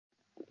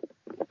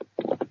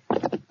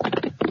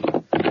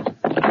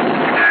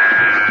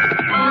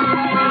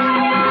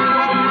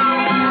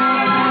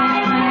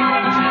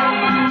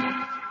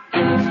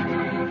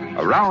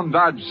Around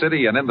Dodge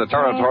City and in the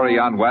territory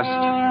on West,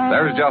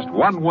 there's just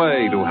one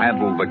way to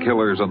handle the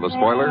killers and the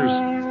spoilers,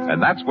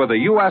 and that's with a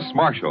U.S.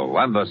 Marshal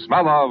and the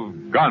smell of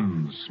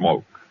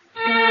Gunsmoke.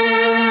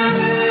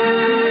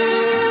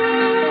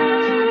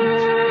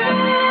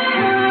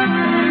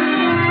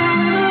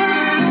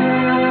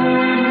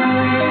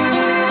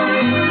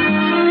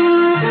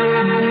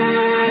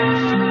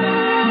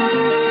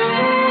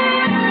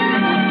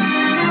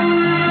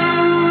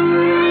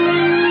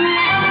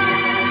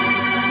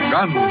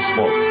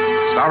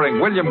 Gunsmoke,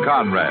 starring William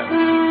Conrad,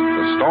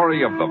 the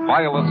story of the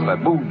violence that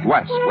moved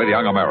west with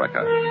young America,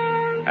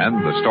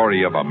 and the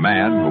story of a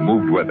man who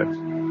moved with it.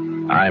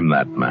 I'm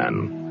that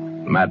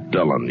man, Matt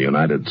Dillon,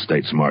 United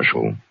States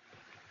Marshal.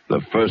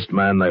 The first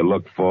man they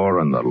look for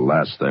and the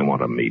last they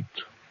want to meet.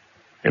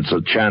 It's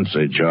a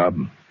chancy job,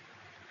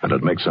 and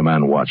it makes a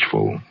man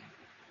watchful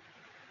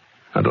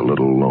and a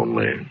little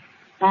lonely.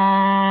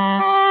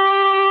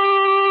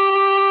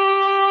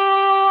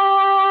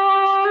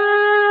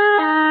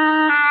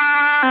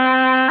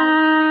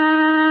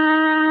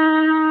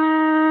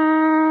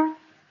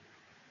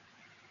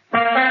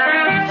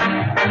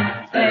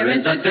 There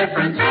is a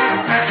difference,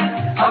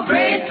 a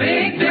great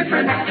big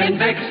difference in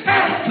Vicks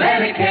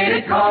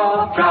medicated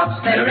cough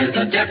drops. There is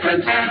a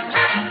difference,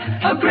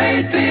 a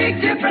great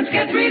big difference.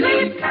 Get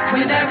relief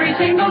with every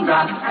single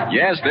drop.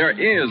 Yes, there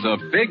is a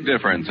big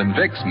difference in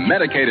Vicks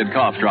medicated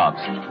cough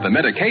drops. The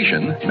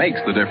medication makes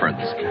the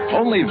difference.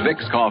 Only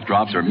Vicks cough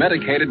drops are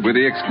medicated with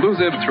the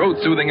exclusive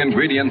throat-soothing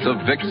ingredients of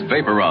Vicks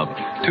Vapor Rub.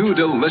 2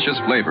 delicious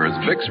flavors,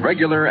 Vicks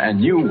Regular and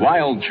new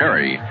Wild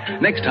Cherry.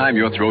 Next time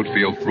your throat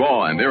feels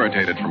raw and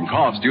irritated from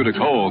coughs due to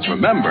colds,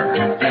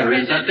 remember, there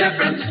is a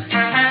difference,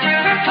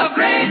 a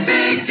great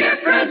big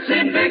difference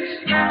in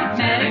Vicks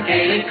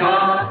medicated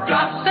cough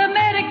drops. The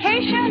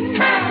medication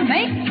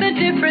makes the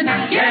difference.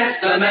 Yes,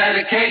 the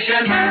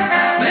medication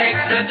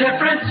makes the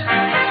difference.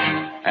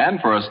 And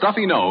for a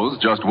stuffy nose,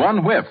 just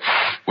one whiff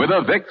with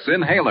a Vicks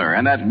inhaler,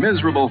 and that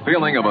miserable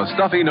feeling of a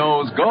stuffy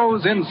nose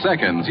goes in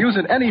seconds. Use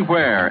it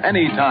anywhere,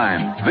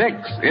 anytime.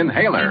 Vicks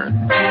inhaler.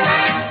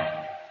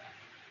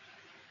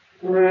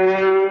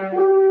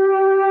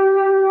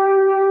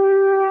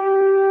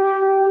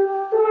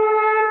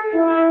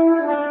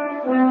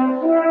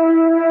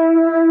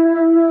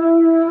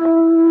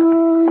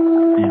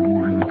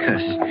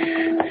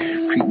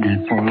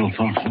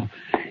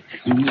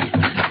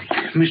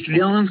 Mr.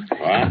 Dillon?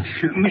 What?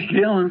 Mr.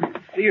 Dillon?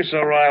 What are you so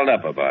riled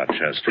up about,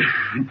 Chester?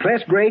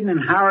 Cless Braden and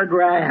Howard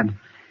Rab.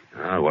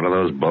 What are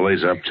those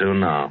bullies up to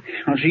now?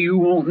 Well, see, you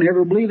won't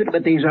never believe it,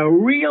 but there's a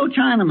real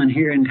Chinaman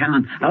here in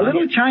town. A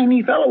little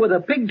Chinese fellow with a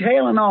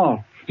pigtail and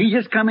all. He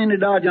just come into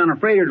Dodge on a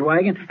freighter's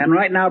wagon, and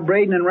right now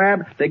Braden and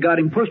Rab, they got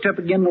him pushed up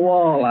against the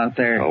wall out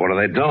there. Oh, what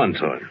are they doing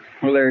to him?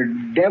 Well, they're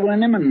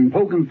deviling him and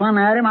poking fun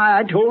at him.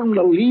 I told them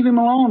to leave him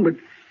alone, but,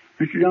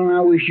 Mr. Dillon,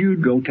 I wish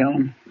you'd go tell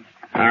him.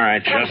 All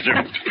right, Chester.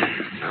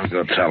 I'll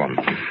go tell them.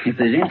 If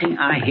there's anything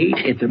I hate,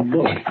 it's a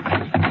bully.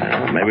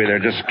 Well, maybe they're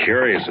just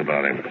curious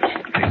about him.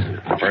 He's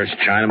the first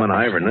Chinaman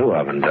I ever knew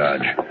of in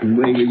Dodge.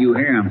 Wait till you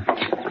hear him.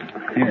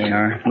 Here they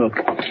are. Look.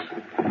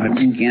 I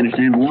think you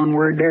understand one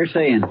word they're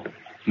saying.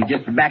 He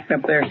just backed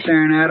up there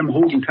staring at him,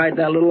 holding tight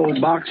that little old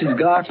box he's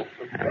got.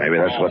 Maybe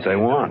that's what they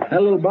want.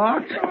 That little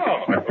box?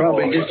 Well,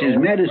 probably just his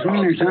medicine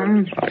or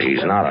something.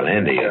 He's not an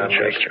Indian,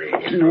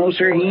 Chester. No,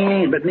 sir, he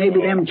ain't. But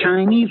maybe them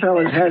Chinese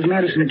fellas has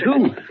medicine,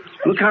 too.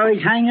 Look how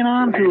he's hanging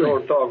on to it. You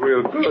don't talk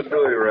real good, do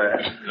you, Rat?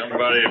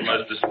 Somebody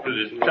must have split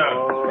his tongue.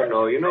 Oh,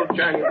 no. You know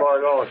Chinese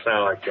boys always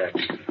sound like that.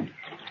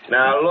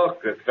 Now,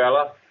 look, good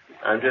fella.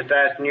 I'm just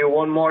asking you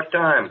one more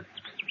time.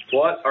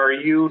 What are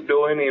you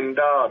doing in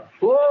Dodge?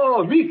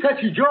 Oh, me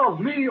catchy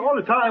jobs. Me all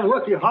the time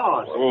working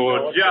hard.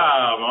 Oh,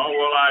 job, huh?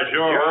 Well, I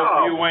sure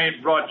hope you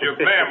ain't brought your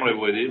family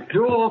with you.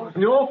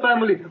 No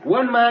family.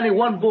 One man and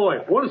one boy.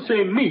 All the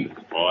same me.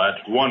 Well,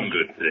 that's one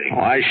good thing.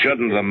 Why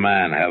shouldn't a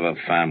man have a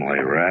family,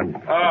 Rab?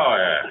 Oh,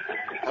 yeah.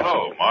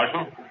 Hello,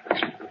 Marshal.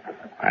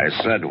 I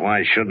said,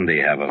 why shouldn't he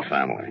have a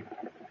family?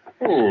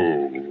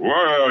 Oh,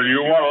 well,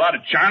 you want a lot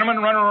of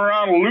Chinamen running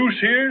around loose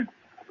here?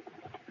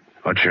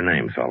 What's your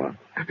name, fella?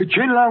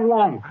 Chen Lang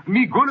Wong.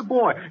 Me good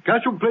boy.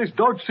 Got your place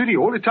Dodge City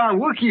all the time.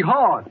 Working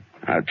hard.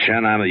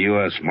 Chen, I'm a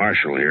U.S.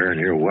 Marshal here, and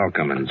you're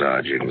welcome in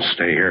Dodge. You can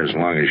stay here as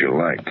long as you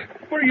like.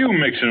 What are you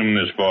mixing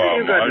this for,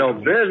 You got no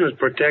business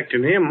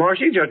protecting him,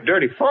 Marshal. He's just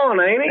dirty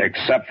fun, ain't he?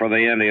 Except for the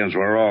Indians,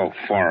 we're all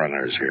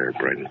foreigners here,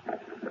 Braden.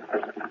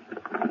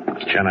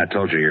 Chen, I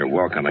told you you're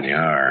welcome, and you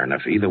are. And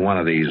if either one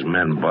of these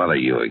men bother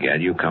you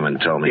again, you come and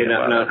tell me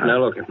about it. Now,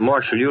 look,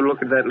 Marshal, you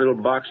look at that little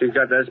box he's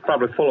got. That's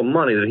probably full of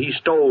money that he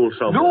stole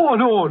somewhere.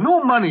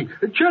 No money.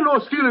 Chen no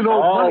stealing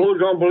no money. Who's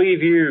gonna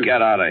believe you?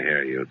 Get out of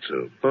here, you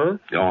two. Huh?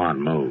 Go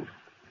on, move.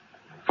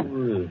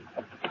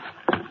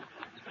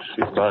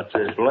 See about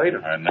this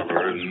later. I never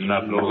heard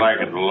nothing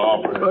like it. The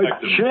law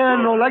protecting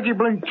Chen no like you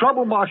bring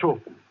trouble, Marshal.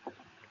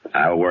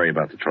 I'll worry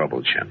about the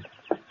trouble, Chen.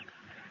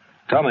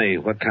 Tell me,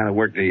 what kind of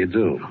work do you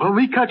do? Well,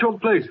 we catch your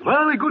place.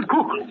 Very good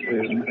cook.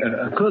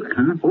 A cook,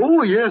 huh?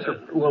 Oh, yes,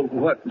 sir. Well,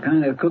 what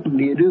kind of cooking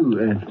do you do,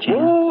 Chen?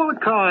 Oh,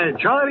 kind.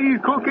 Chinese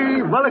cookie,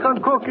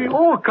 American cookie,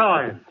 all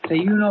kind. Say,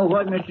 you know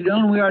what, Mr.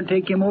 Dillon? We ought to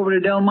take him over to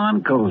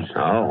Delmonico's.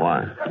 Oh,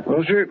 why?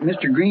 Well, sir,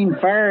 Mr. Green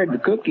fired the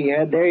cook he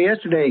had there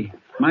yesterday.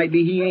 Might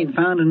be he ain't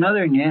found another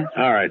one yet.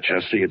 All right,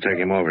 Chester, you take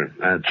him over.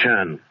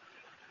 Chen,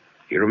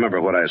 you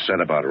remember what I said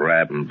about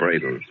Rab and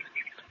Braden?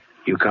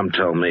 You come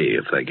tell me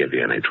if they give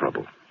you any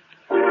trouble.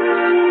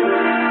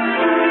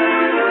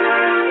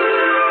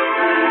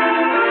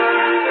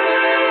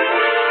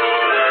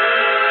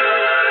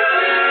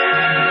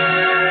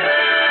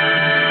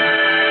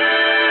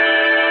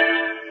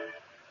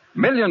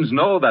 Millions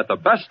know that the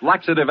best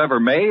laxative ever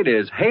made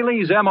is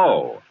Haley's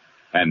M.O.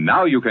 And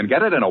now you can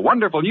get it in a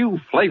wonderful new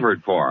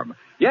flavored form.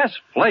 Yes,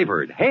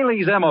 flavored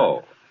Haley's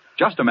M.O.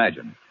 Just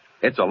imagine.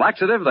 It's a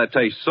laxative that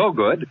tastes so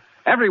good,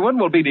 everyone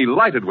will be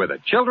delighted with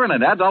it, children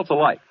and adults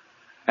alike.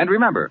 And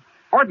remember,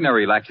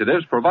 ordinary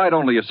laxatives provide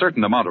only a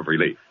certain amount of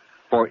relief,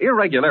 for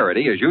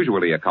irregularity is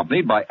usually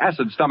accompanied by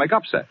acid stomach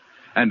upset,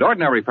 and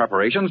ordinary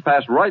preparations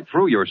pass right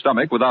through your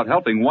stomach without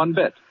helping one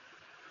bit.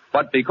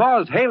 But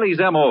because Haley's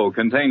M.O.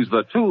 contains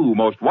the two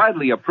most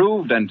widely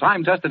approved and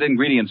time-tested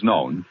ingredients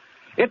known,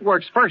 it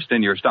works first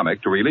in your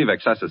stomach to relieve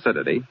excess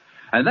acidity,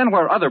 and then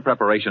where other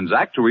preparations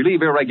act to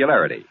relieve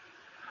irregularity.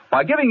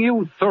 By giving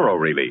you thorough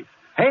relief,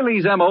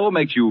 Haley's M.O.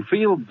 makes you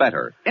feel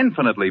better,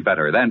 infinitely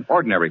better than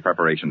ordinary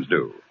preparations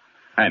do.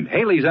 And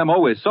Haley's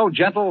M.O. is so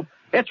gentle,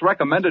 it's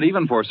recommended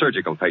even for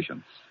surgical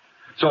patients.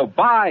 So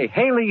buy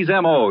Haley's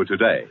M.O.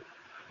 today.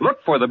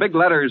 Look for the big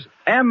letters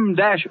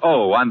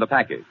M-O on the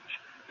package.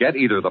 Get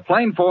either the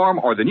plain form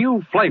or the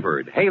new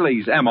flavored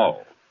Haley's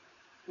M.O.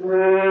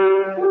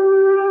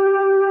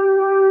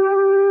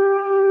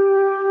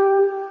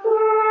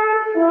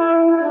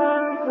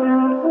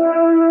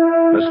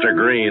 Mr.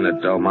 Green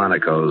at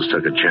Delmonico's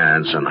took a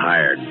chance and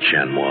hired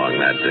Chen Wong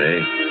that day.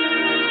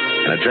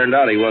 And it turned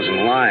out he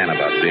wasn't lying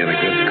about being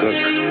a good cook,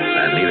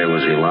 and neither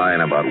was he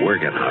lying about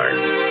working hard.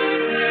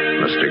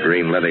 Mr.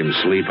 Green let him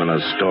sleep in a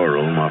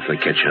storeroom off the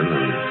kitchen,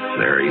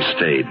 and there he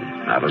stayed,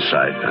 out of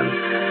sight,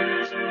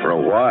 and for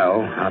a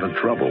while, out of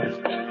trouble.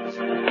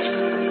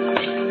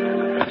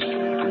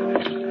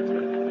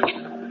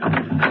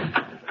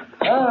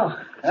 Oh,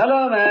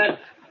 hello, Matt.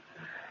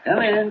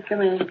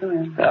 Come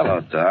in.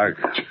 Hello, Doc.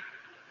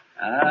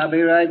 I'll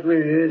be right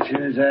with you as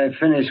soon as I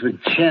finish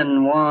with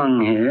Chen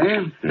Wong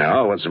here.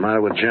 No, what's the matter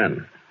with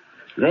Chen?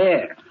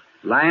 There,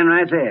 lying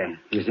right there,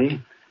 you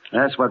see?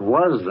 That's what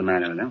was the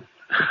matter with him.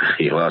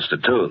 You lost a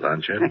tooth,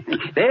 aren't you?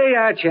 There you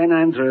are, Chen,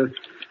 I'm through.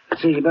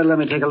 See, you better let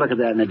me take a look at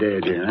that in a day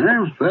or two,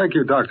 huh? Thank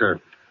you,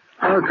 Doctor.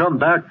 I'll come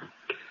back.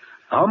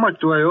 How much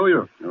do I owe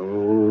you?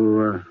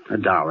 Oh,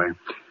 $1.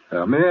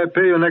 May I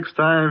pay you next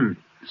time?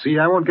 See,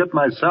 I won't get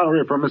my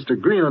salary from Mr.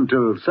 Green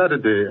until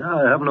Saturday.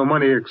 I have no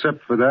money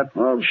except for that.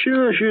 Oh,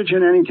 sure,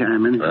 Chen,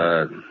 anytime.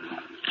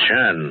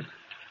 Chen,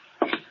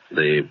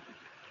 the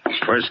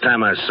first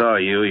time I saw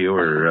you, you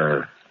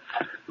were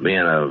being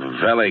a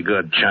very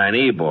good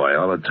Chinese boy,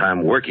 all the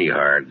time working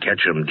hard,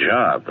 catch 'em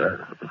job,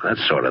 that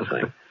sort of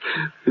thing.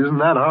 Isn't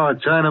that how a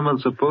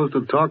Chinaman's supposed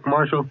to talk,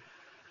 Marshal?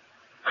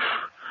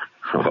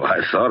 Well,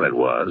 I thought it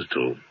was,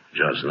 till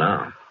just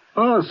now.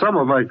 Oh, some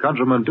of my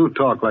countrymen do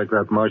talk like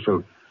that,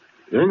 Marshal.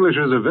 English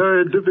is a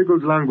very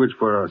difficult language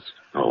for us.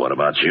 Oh, what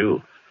about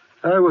you?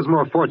 I was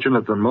more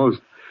fortunate than most.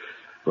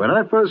 When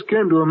I first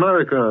came to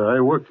America,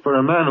 I worked for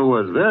a man who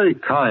was very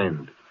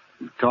kind.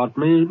 He taught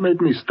me, made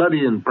me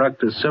study and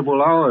practice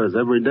several hours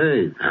every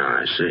day. Oh,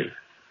 I see.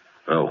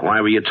 Well,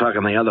 why were you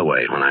talking the other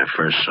way when I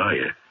first saw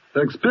you?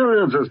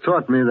 Experience has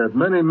taught me that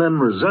many men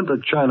resent a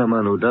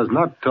Chinaman who does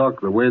not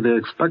talk the way they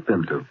expect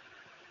him to.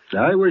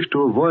 I wish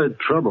to avoid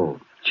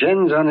trouble.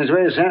 Chen's on his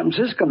way to San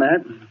Francisco,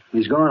 Matt.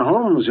 He's going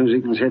home as soon as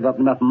he can save up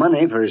enough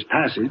money for his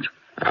passage.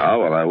 Oh,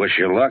 well, I wish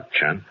you luck,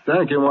 Chen.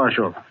 Thank you,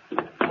 Marshal.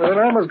 Well,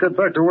 I must get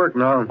back to work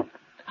now.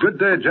 Good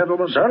day,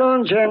 gentlemen. So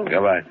long, Chen.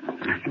 Goodbye.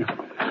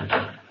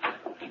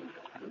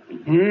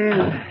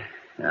 Yeah.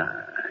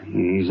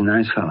 He's a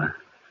nice fella.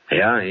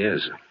 Yeah, he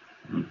is.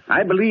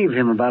 I believe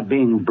him about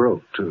being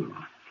broke, too.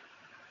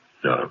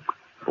 Doc,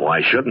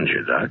 why shouldn't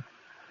you, Doc?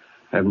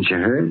 Haven't you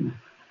heard?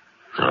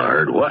 I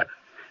heard what?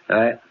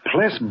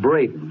 Pless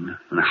Braden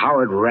and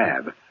Howard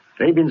Rabb.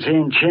 They've been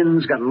saying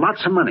Chen's got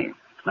lots of money.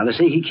 Now, they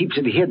say he keeps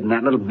it hid in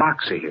that little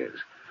box of his.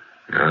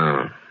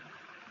 Oh.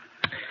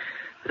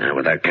 Yeah,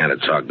 with that kind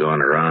of talk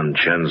going around,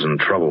 Chen's in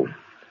trouble.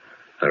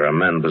 There are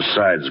men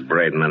besides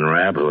Braden and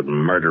Rabb who would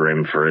murder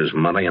him for his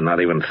money and not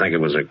even think it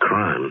was a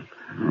crime.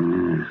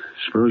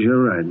 Suppose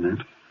you're right, Matt.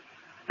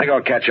 I think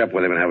I'll catch up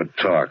with him and have a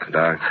talk,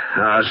 Doc.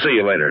 I'll see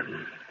you later.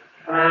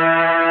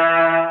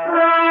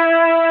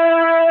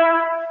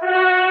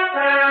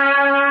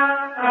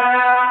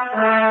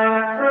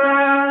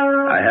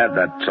 I had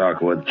that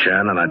talk with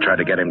Chen, and I tried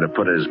to get him to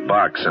put his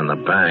box in the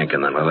bank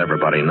and then let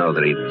everybody know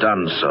that he'd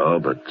done so,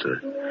 but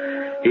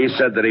he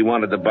said that he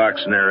wanted the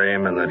box near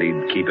him and that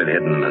he'd keep it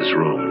hidden in his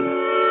room.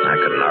 I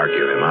couldn't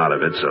argue him out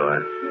of it, so I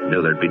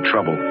knew there'd be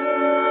trouble.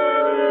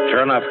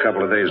 Sure enough, a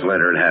couple of days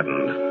later, it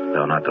happened,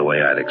 though not the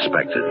way I'd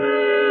expected.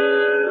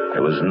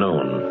 It was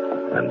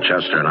noon, and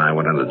Chester and I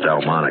went into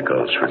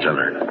Delmonico's for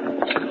dinner.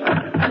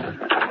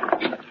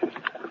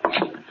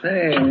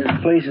 Say,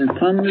 this place is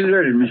plumb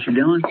deserted, Mr.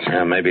 Dillon.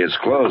 Yeah, maybe it's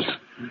closed.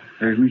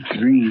 There's Mr.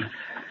 Green.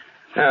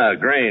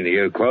 Green,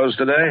 you closed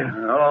today?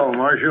 Hello,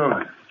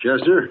 Marshal.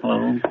 Chester?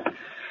 Hello.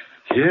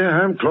 Yeah,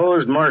 I'm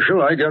closed,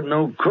 Marshal. I got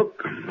no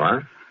cook.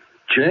 What?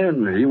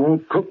 Chen, he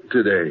won't cook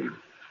today.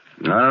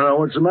 I don't know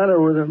what's the matter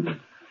with him.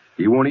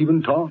 He won't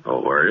even talk.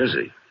 Oh, where is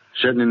he?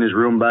 Sitting in his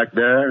room back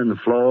there on the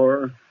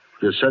floor,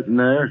 just sitting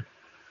there,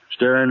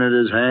 staring at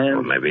his hand.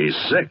 Well, maybe he's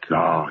sick.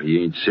 No,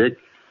 he ain't sick.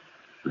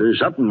 There's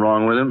something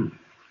wrong with him.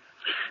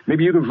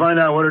 Maybe you can find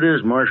out what it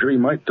is, Marshal. He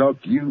might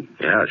talk to you.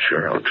 Yeah,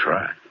 sure, I'll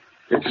try.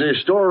 It's the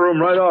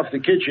storeroom right off the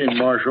kitchen,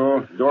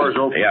 Marshal. Door's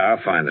open. Yeah,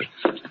 I'll find it.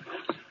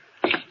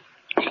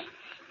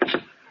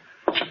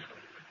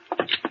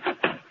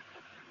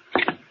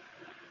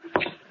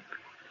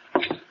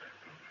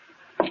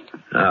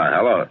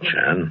 Hello,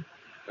 Chen.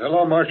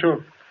 Hello,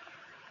 Marshal.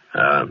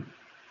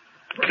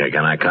 Okay,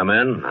 can I come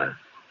in?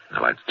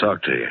 I'd like to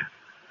talk to you.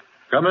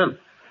 Come in.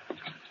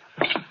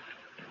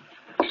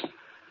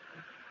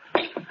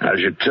 How's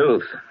your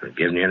tooth?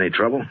 Giving you any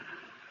trouble?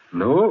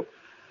 No.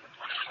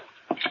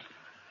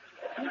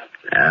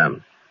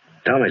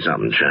 Tell me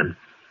something, Chen.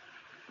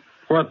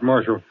 What,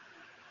 Marshal?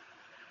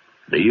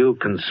 Do you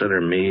consider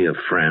me a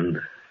friend?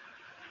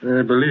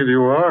 I believe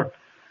you are.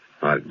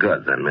 Well,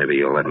 good. Then maybe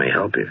you'll let me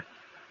help you.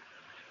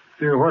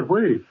 In what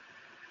way?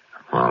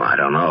 Well, I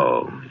don't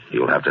know.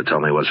 You'll have to tell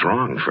me what's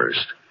wrong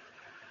first.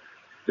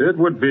 It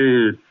would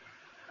be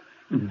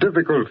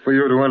difficult for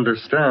you to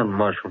understand,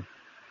 Marshal.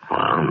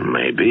 Well,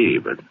 maybe,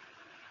 but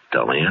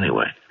tell me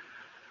anyway.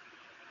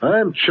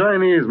 I'm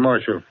Chinese,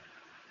 Marshal.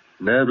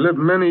 I've lived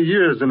many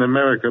years in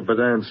America, but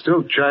I am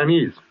still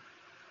Chinese.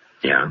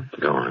 Yeah,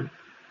 go on.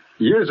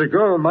 Years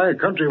ago, my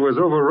country was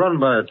overrun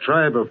by a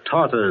tribe of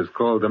Tartars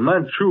called the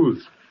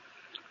Manchus.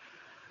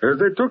 As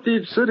they took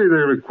each city,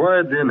 they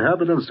required the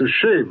inhabitants to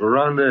shave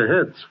around their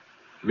heads,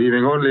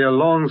 leaving only a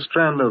long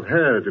strand of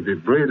hair to be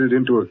braided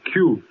into a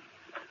queue.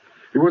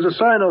 It was a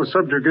sign of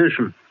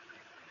subjugation.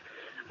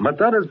 But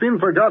that has been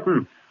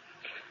forgotten.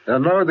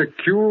 And now the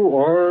queue,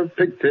 or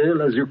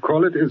pigtail, as you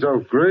call it, is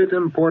of great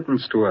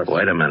importance to us.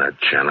 Wait a minute,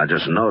 Chen. I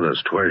just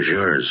noticed. Where's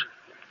yours?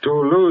 To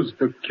lose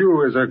the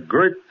queue is a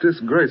great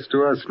disgrace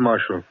to us,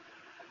 Marshal.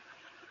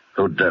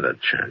 Who did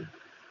it, Chen?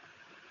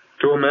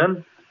 2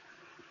 men.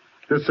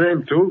 The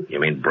same 2. You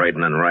mean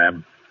Braden and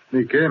Rab?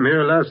 They came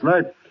here last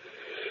night.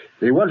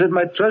 They wanted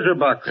my treasure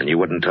box. And you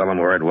wouldn't tell them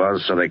where it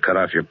was, so they cut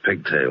off your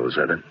pigtail, is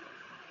that it?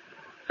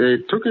 They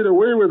took it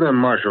away with them,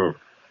 Marshal.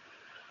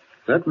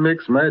 That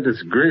makes my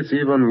disgrace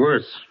even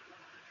worse.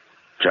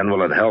 Chen,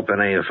 will it help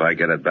any if I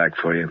get it back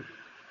for you?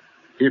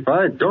 If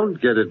I don't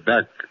get it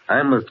back,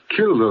 I must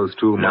kill those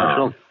 2,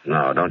 Marshal.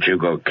 No, don't you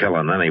go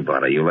killing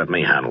anybody. You let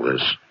me handle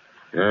this.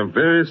 I'm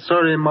very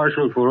sorry,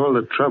 Marshal, for all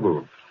the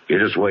trouble. You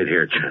just wait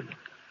here, Chen.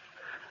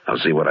 I'll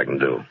see what I can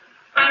do.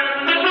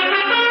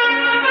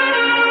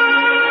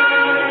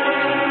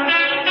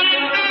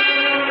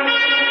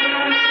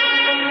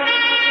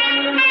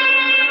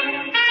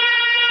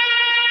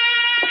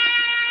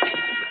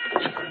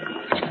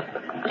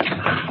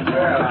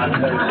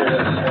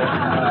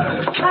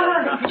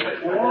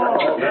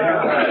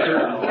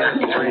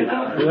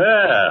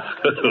 Well,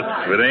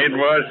 if it ain't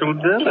Marshal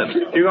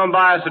Dillon. You gonna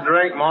buy us a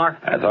drink, Mark?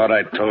 I thought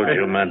I told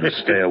you meant to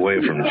stay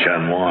away from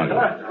Chen Wong.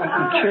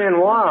 Chen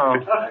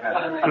Wong?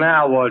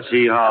 Now what's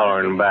he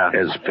hollering about?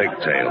 His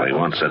pigtail. He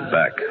wants it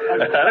back.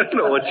 I don't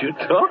know what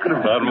you're talking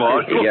about,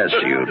 Marshal. Yes,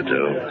 you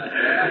do.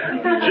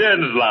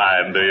 Chen's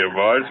lying to you,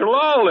 Marshal.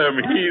 All them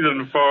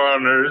heathen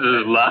foreigners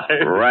is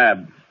lying.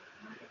 Rab.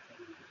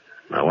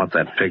 I want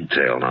that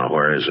pigtail now.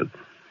 Where is it?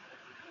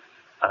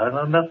 I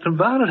don't know nothing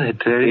about it, I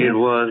tell you. It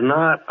was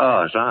not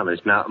us,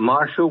 honest. Now,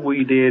 Marshal,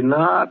 we did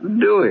not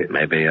do it.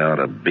 Maybe I ought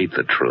to beat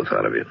the truth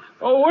out of you.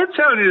 Oh, we're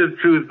telling you the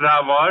truth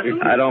now, Marshal.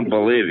 I don't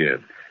believe you.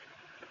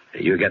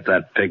 You get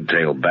that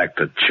pigtail back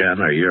to Chen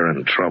or you're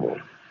in trouble.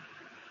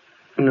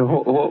 No,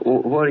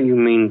 what do you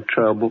mean,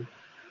 trouble?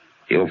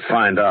 You'll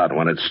find out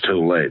when it's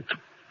too late.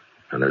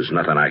 And there's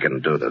nothing I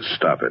can do to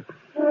stop it.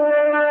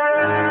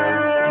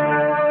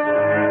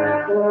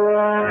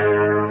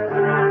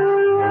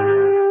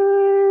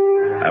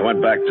 I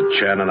went back to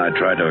Chen and I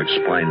tried to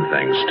explain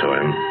things to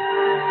him.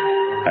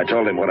 I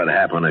told him what had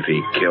happened if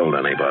he killed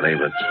anybody,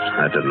 but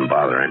that didn't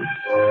bother him.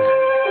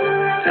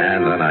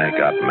 And then I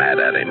got mad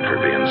at him for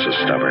being so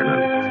stubborn,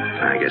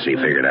 and I guess he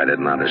figured I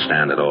didn't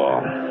understand at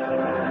all.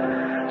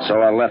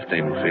 So I left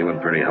him feeling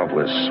pretty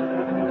helpless.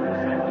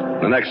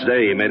 The next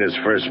day he made his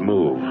first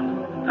move.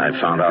 I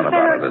found out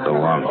about it at the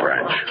Long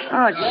Branch.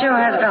 Oh, it sure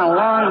has been a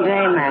long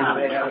day,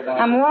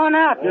 Matt. I'm worn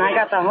out, and I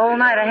got the whole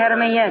night ahead of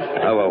me yet.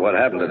 Oh, well, what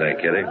happened today,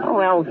 Kitty? Oh,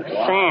 well,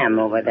 Sam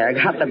over there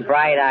got the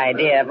bright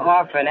idea of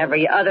offering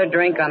every other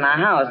drink on the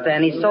house to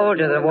any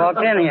soldier that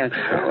walked in here.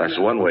 Well, that's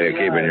one way of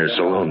keeping your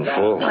saloon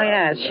full. Oh,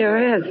 yeah, it sure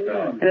is.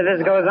 And if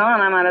this goes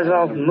on, I might as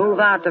well move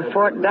out to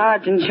Fort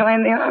Dodge and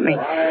join the Army.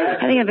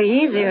 I think it'd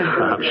be easier.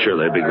 I'm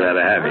sure they'd be glad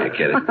to have you,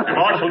 Kitty.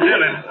 Marshal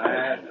Dillon.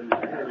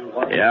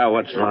 Yeah,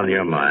 what's on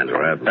your mind,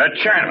 Rab? That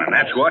Chinaman,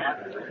 that's what.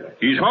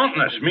 He's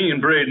haunting us, me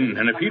and Braden,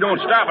 and if he don't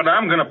stop it,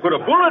 I'm going to put a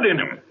bullet in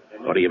him.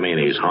 What do you mean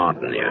he's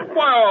haunting you?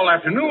 Why, all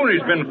afternoon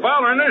he's been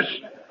following us.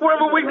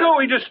 Wherever we go,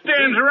 he just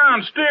stands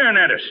around staring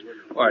at us.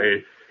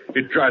 Why,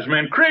 it drives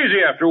men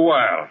crazy after a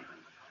while.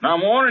 Now,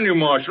 I'm warning you,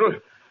 Marshal.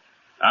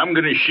 I'm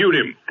going to shoot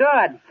him.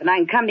 Good. Then I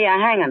can come to your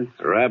hanging.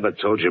 Rabbit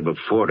told you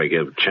before to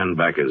give Chen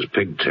back his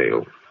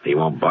pigtail. He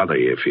won't bother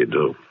you if you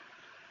do.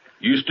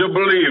 You still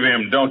believe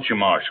him, don't you,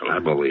 Marshal? I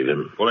believe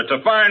him. Well, it's a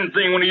fine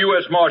thing when a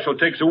U.S. Marshal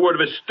takes the word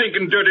of a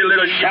stinking, dirty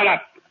little... Shut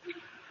up!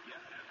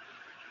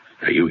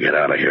 Now, you get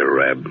out of here,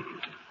 Rab.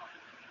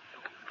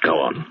 Go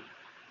on.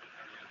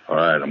 All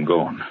right, I'm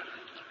going.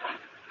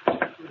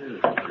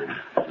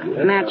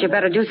 Matt, you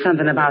better do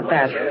something about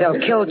that. They'll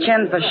kill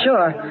Chen for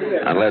sure.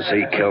 Unless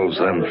he kills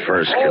them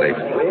first, Kitty.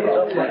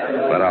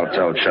 But I'll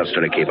tell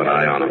Chester to keep an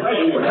eye on him.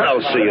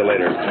 I'll see you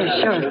later.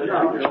 Yeah, sure.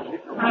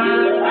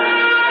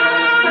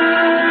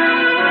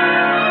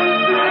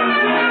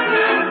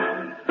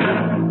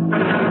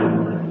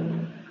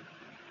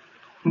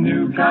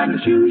 New kind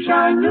of shoe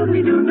shine,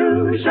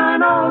 doodly-doo-doo,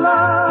 shine all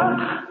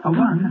up. A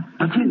one,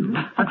 a two,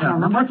 I tell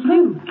them what's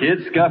new.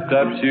 Kids' scuffed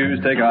up shoes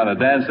take on a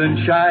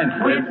dancing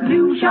shine. With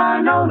new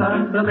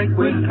Shinola, the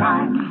liquid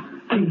kind.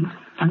 8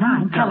 and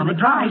 9, tell them it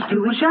dries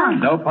to a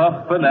shine. No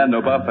puffin' and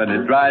no buffin',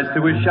 it dries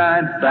to a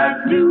shine.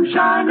 That new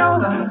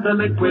Shinola, the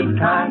liquid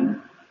kind.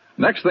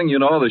 Next thing you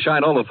know, the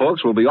Shinola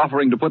folks will be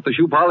offering to put the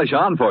shoe polish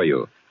on for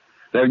you.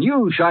 Their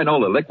new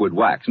Shinola liquid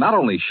wax not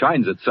only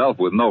shines itself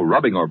with no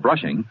rubbing or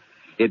brushing,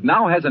 it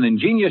now has an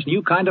ingenious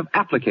new kind of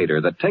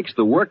applicator that takes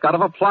the work out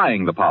of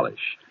applying the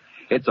polish.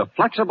 It's a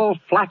flexible,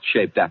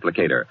 flat-shaped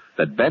applicator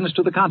that bends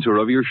to the contour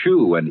of your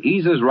shoe and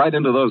eases right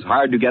into those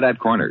hard-to-get-at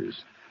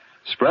corners.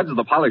 Spreads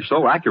the polish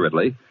so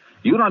accurately,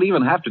 you don't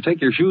even have to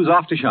take your shoes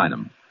off to shine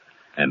them.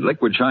 And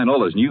Liquid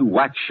Shinola's new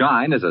wax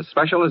shine is as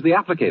special as the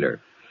applicator.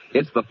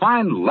 It's the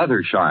fine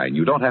leather shine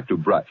you don't have to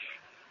brush.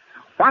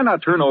 Why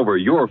not turn over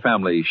your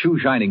family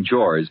shoe-shining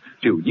chores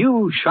to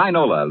new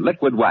Shinola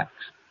Liquid Wax?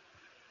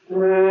 I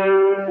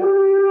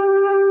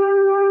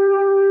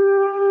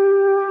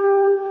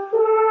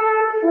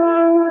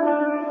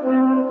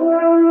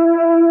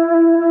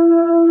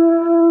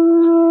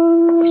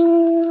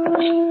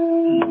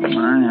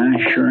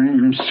sure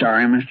am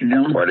sorry, Mr.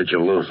 Dillon. Why did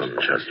you lose them,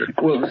 Chester?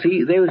 Well,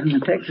 see, they was in the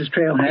Texas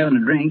Trail having a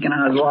drink, and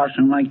I was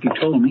watching them like you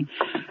told me.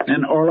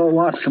 And Orlo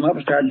Watts come up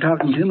and started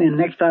talking to me, and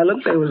next I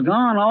looked, they was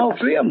gone, all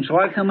three of them, so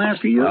I come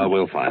after you.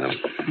 We'll find them.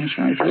 Yes,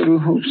 I sure do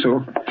hope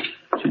so.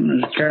 Jim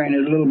was carrying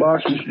his little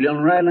box, Mr.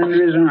 Dillon, right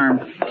under his arm.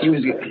 He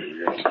was...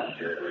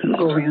 Look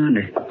over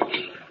yonder.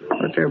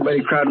 What's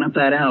everybody crowding up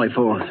that alley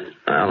for?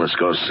 Well, let's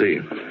go see.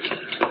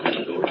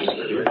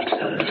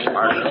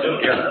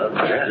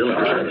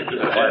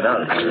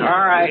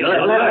 All right, let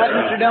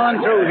Mr.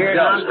 Dillon through here,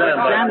 Don.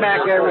 Stand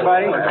back,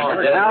 everybody.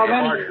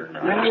 Alvin,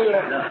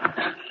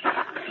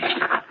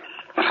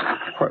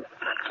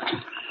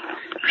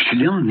 Mr.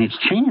 Dillon, it's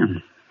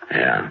Chan.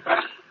 Yeah.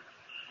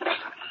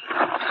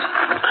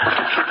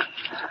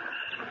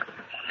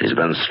 He's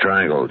been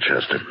strangled,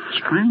 Chester.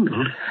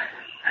 Strangled?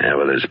 Yeah,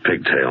 with his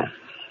pigtail.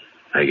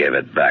 I gave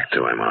it back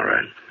to him, all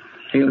right.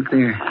 Hey, look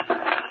there.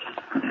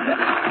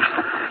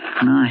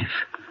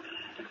 Knife.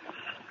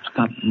 It's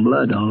got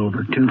blood all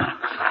over, too.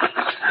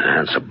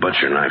 That's a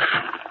butcher knife.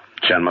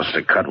 Chen must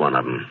have cut one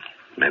of them.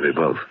 Maybe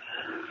both.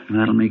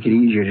 That'll make it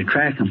easier to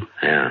track him.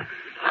 Yeah.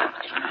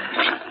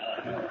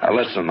 Now,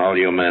 listen, all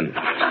you men.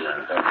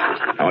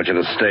 I want you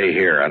to stay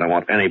here. I don't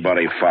want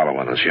anybody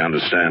following us. You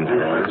understand? All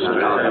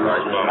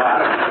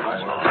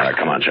right,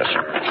 come on,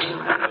 Chester.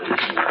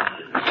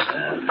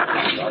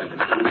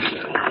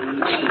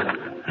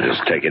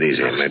 Just take it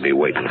easy. He may be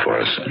waiting for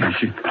us. Yes,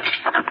 sir.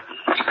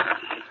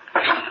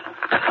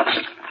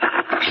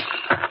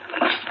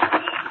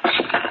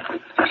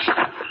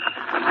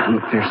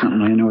 Look, there's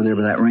something laying over there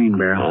by that rain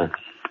barrel. Oh.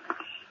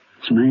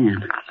 It's a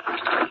man.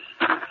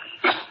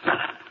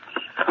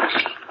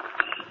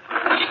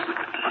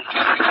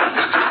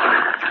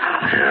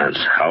 Yeah,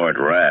 it's Howard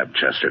Rabb,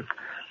 Chester.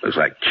 Looks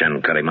like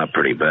Chen cut him up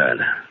pretty bad.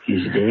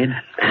 He's dead?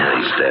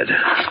 Yeah, he's dead.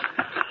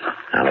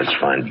 Now let's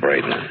find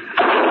Braden.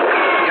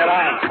 Get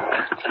out!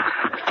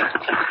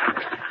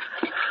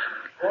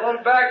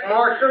 Going back,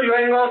 Marshal. You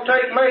ain't gonna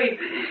take me.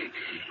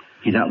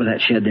 He's out by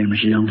that shed there,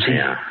 Mr. Jones.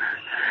 Yeah.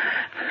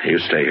 You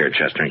stay here,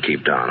 Chester, and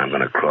keep down. I'm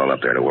going to crawl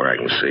up there to where I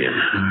can see him.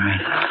 All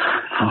right.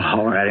 I'll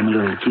holler at him a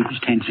little to keep his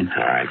tension.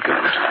 All right,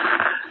 good.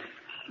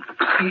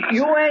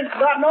 You ain't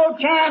got no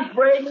chance,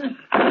 Braden.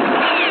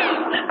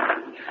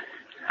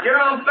 Get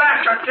on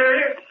back, I tell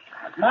you.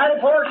 Mighty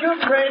poor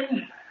shooting,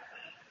 Braden.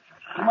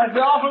 You must be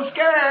awful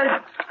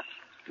scared.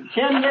 Did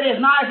Chen get his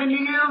knife into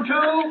you,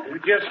 too? You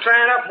just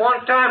stand up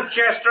one time,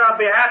 Chester. I'll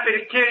be happy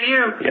to kill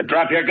you. You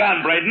drop your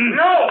gun, Braden.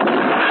 No!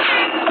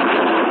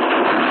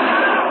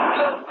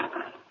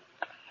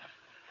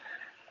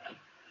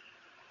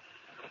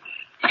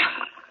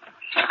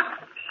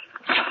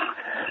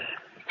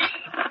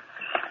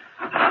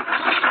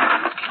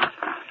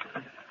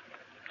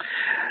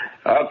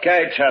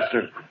 Okay,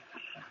 Chester.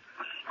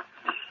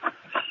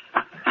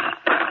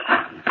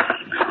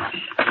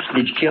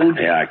 Did you kill him?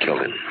 Yeah, I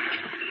killed him.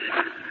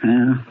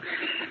 Well,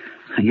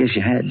 I guess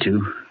you had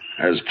to.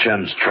 There's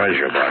Chen's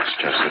treasure box,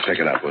 Chester. Pick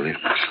it up, will you?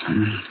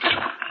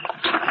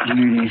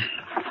 Here it is.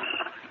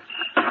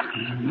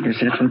 I guess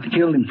that's what they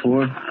killed him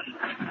for.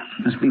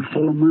 Must be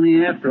full of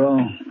money after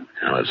all.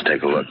 Now, let's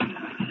take a look.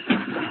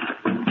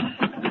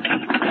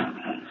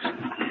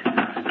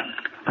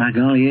 By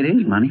golly, it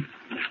is money.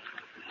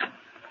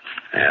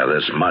 Yeah,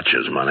 this much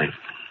is money.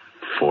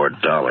 $4.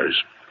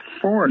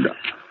 $4.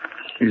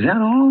 Is that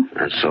all?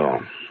 That's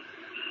all.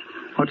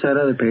 What's that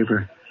other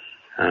paper?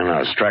 I don't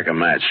know. Strike a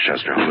match,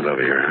 Chester. Hold it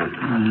over here, huh?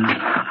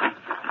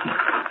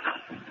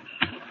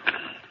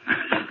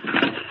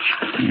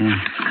 Yeah.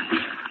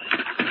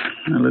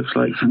 That looks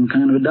like some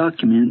kind of a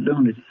document,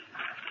 don't it?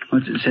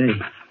 What's it say?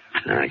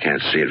 I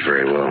can't see it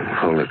very well.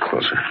 Hold it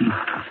closer.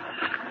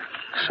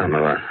 Some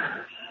of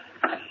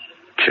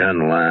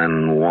Chen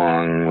Lan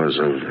Wang was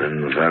of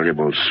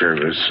invaluable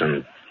service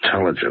and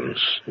intelligence.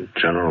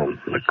 General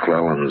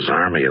McClellan's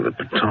Army of the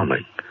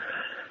Potomac.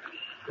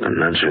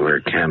 Peninsular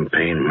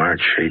Campaign,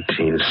 March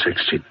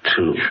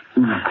 1862.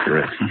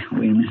 Correct.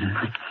 Wait a minute.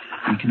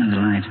 Make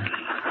another light.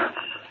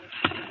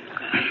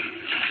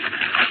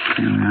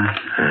 There we are.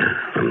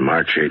 In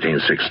March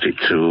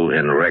 1862,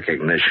 in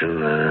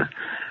recognition,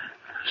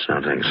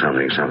 something.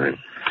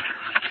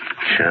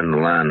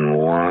 Chen Lan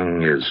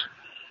Wang is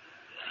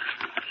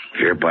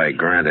hereby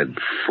granted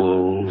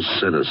full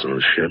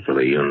citizenship of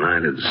the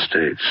United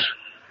States.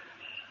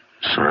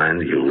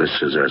 Signed,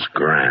 Ulysses S.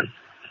 Grant,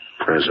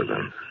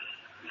 President.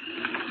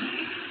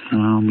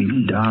 Well, I'll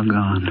be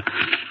doggone.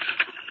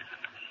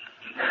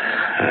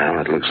 Well,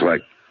 it looks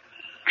like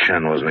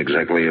Chen wasn't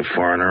exactly a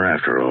foreigner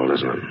after all,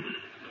 doesn't it?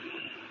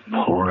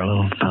 Poor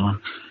little fellow.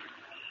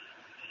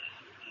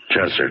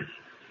 Chester.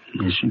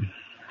 Yes, sir.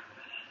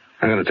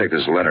 I'm going to take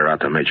this letter out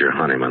to Major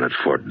Honeyman at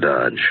Fort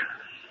Dodge.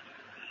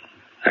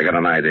 I got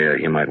an idea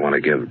he might want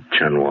to give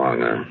Chen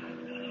Wang a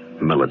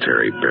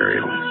military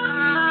burial.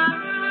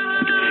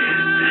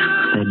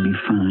 That'd be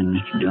fine,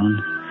 Mr.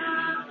 Dillon.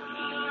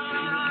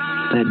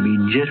 That'd be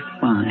just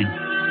fine.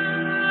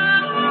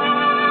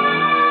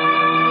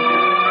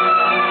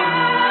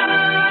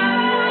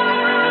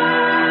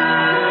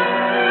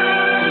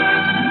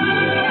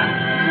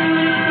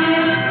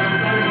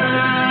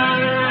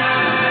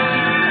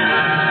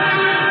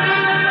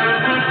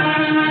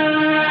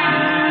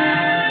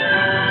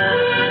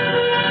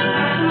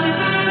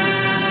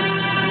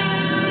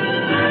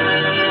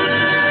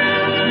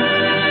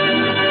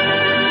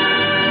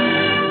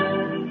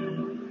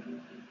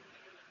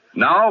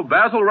 Now,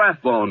 Basil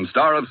Rathbone,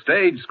 star of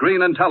stage,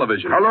 screen, and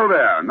television. Hello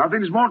there.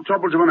 Nothing's more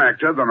trouble to an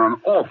actor than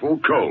an awful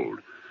cold.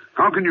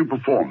 How can you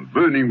perform?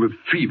 Burning with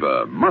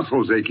fever,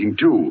 muscles aching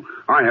too.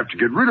 I have to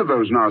get rid of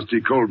those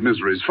nasty cold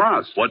miseries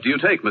fast. What do you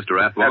take, Mr.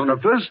 Rathbone? At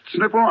the first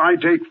sniffle, I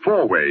take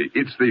 4-way.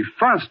 It's the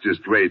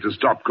fastest way to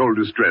stop cold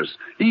distress,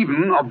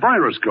 even a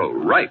virus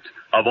cold. Right.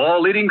 Of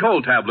all leading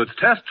cold tablets,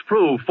 tests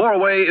prove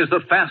 4-way is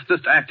the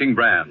fastest acting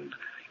brand.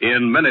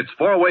 In minutes,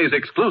 4-Way's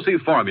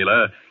exclusive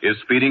formula is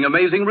speeding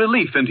amazing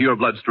relief into your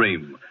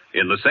bloodstream.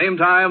 In the same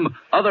time,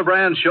 other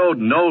brands showed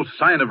no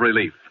sign of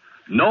relief.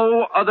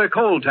 No other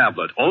cold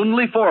tablet,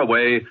 only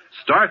 4-Way,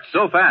 starts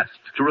so fast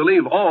to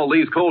relieve all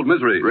these cold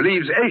miseries.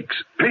 Relieves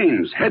aches,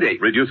 pains, headache.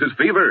 Reduces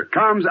fever.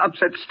 Calms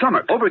upset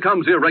stomach.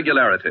 Overcomes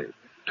irregularity.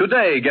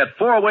 Today, get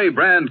 4-Way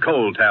brand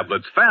cold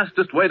tablets,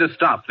 fastest way to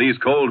stop these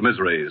cold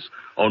miseries.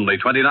 Only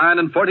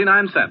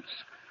 29.49 cents.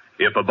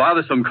 If a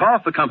bothersome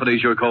cough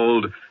accompanies your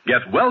cold,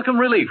 get welcome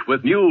relief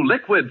with new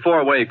liquid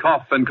 4-Way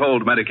cough and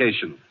cold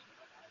medication.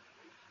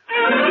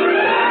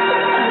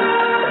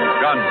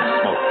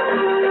 Gunsmoke.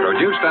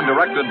 Produced and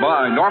directed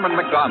by Norman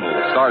MacDonald,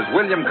 stars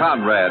William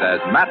Conrad as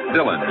Matt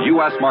Dillon,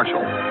 U.S.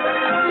 Marshal.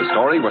 The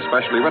story was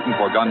specially written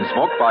for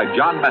Gunsmoke by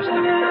John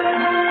Meston.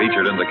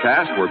 Featured in the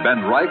cast were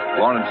Ben Wright,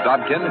 Lawrence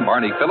Dobkin,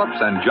 Barney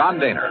Phillips, and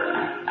John Daner.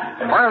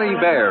 Barney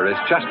Bear is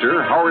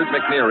Chester, Howard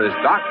McNear is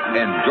Doc,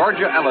 and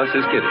Georgia Ellis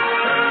is Kitty.